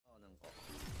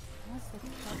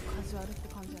ジュアルっ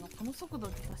て感じなの。この速度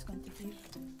で確かに敵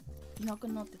いなく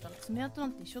なってたら爪痕な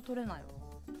んて一生取れないわ。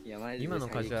いやマジで今の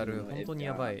カジュアル本当に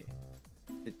やばい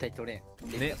絶対取れん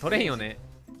ね。取れんよね。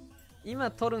今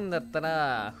取るんだった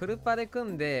らフルパで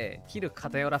組んでキル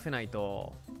偏らせない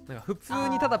と、なんか普通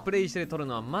にただプレイして取る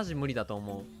のはマジ無理だと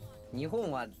思う。日本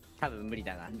は多分無理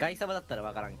だな。外サバだったら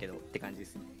分からんけどって感じで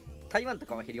すね。台湾と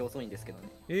かは減り遅いんですけど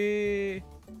ね。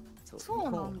そ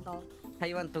うなんだ。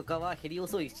台湾とかは減り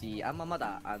遅いし、あんまま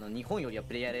だ日本よりは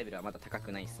プレイヤーレベルはまだ高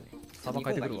くないっすね。サバ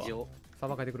変えてくるわ日本が異常。サ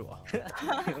バ変えてくるわ行っ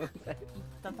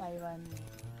た台湾に。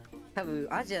多分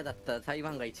アジアだったら台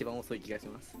湾が一番遅い気がし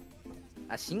ます。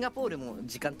あ、シンガポールも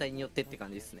時間帯によってって感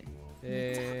じですね。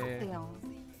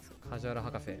カジュアル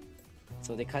博士。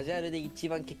そうで、カジュアルで一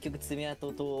番結局爪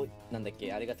痕となんだっ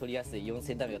け、あれが取りやすい、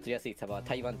4000ダメが取りやすいサバは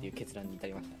台湾っていう結論に至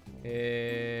りました。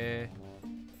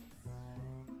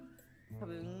多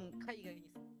分